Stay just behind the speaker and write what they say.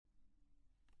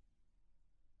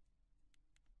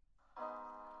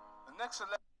next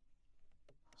selection,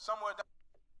 somewhere down,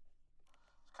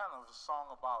 it's kind of a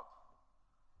song about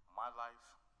my life.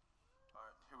 All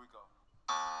right, here we go.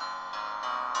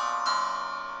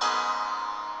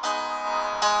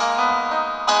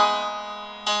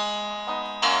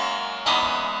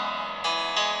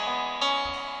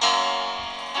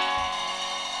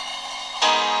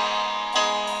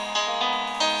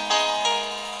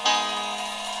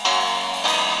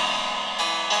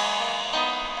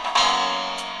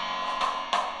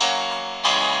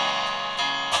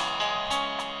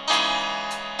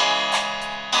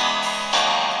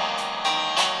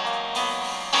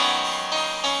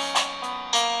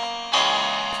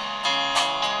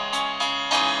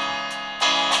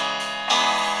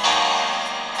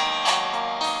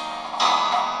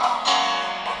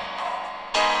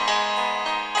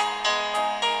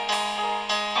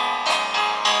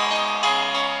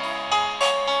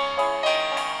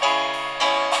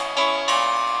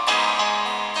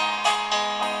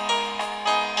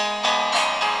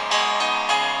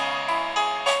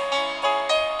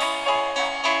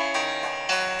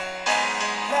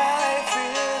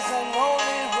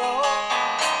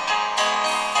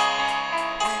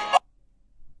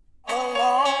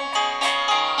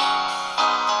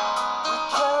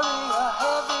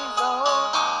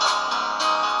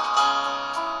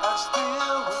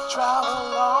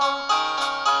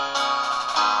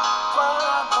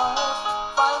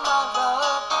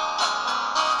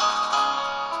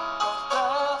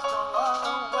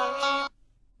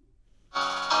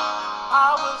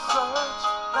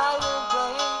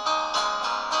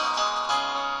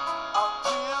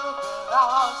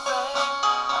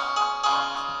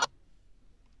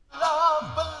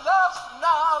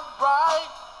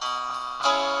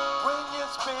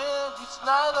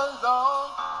 Night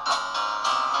alone,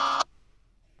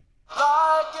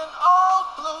 like an old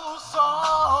blue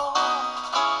song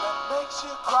that makes you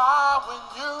cry when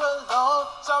you're alone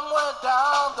somewhere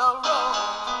down the road.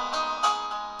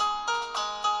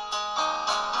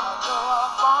 I know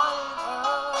I'll find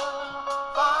her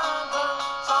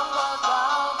somewhere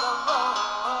down the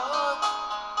road.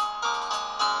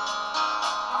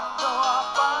 I know I'll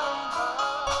find her.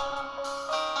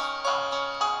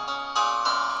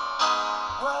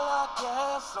 Well, I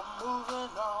guess I'm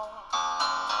moving on.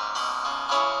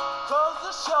 Close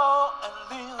the show and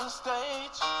leave the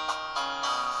stage.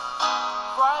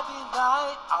 Friday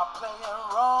night I play in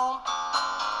Rome.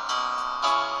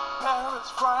 Paris,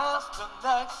 France the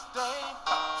next day.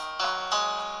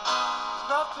 There's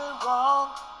nothing wrong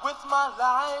with my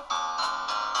life.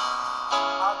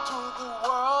 I tour the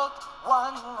world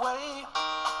one way,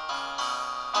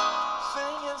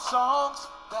 singing songs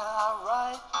that I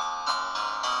write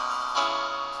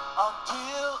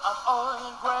until I'm old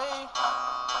and gray.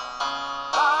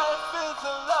 Life is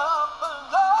a love, but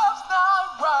love's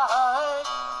not right.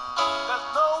 There's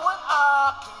no one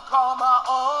I can call my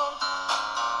own.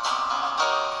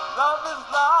 Love is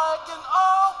like an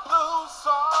old blue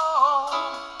song.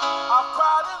 I've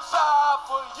cried inside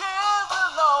for years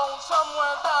alone,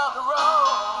 somewhere down the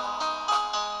road.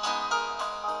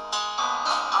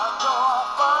 I know I'll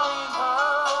find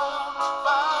her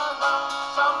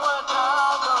somewhere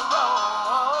down the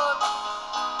road.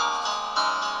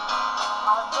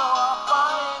 I know I'll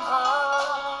find her.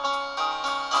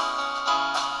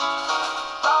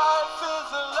 Life is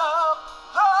a love,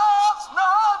 love's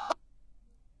not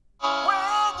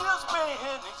when you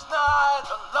spend each night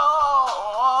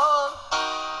alone.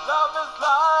 Love is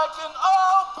like an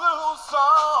old blue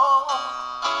song.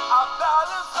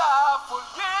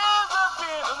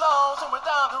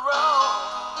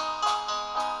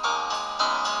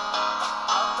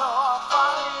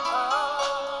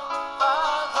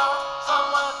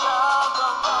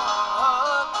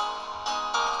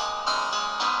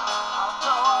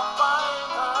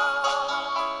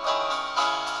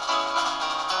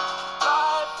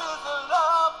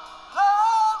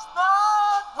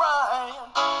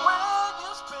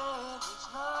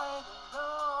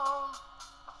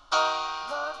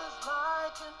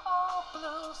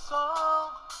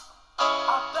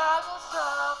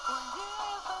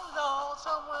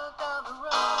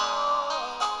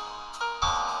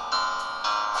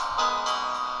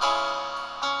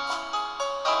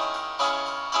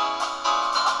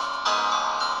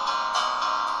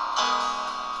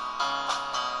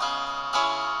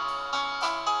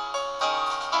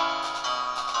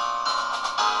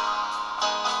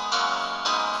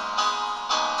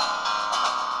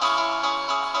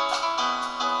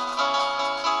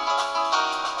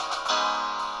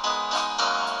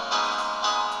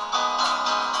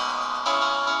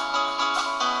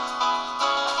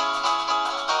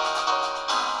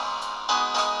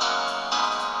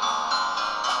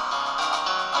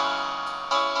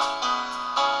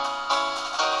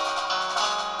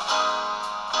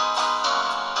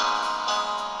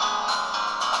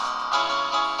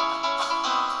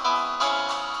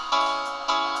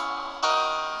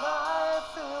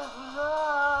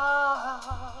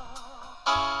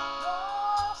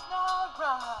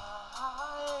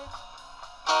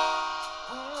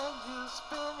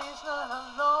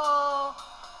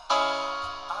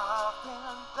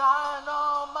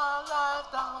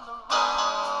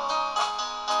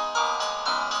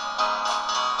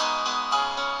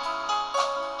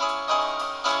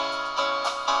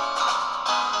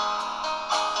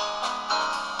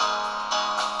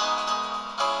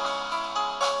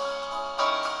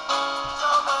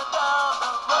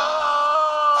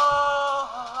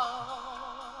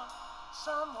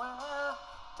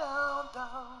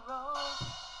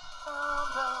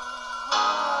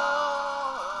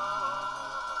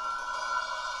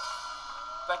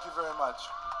 Thank you very much.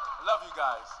 I love you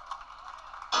guys.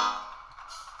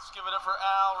 Let's give it up for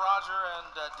Al, Roger, and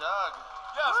Doug.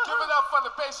 Yes, give it up for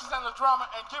the bassist and the drummer,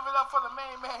 and give it up for the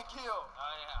main man, Gil. Oh,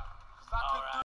 yeah. I couldn't do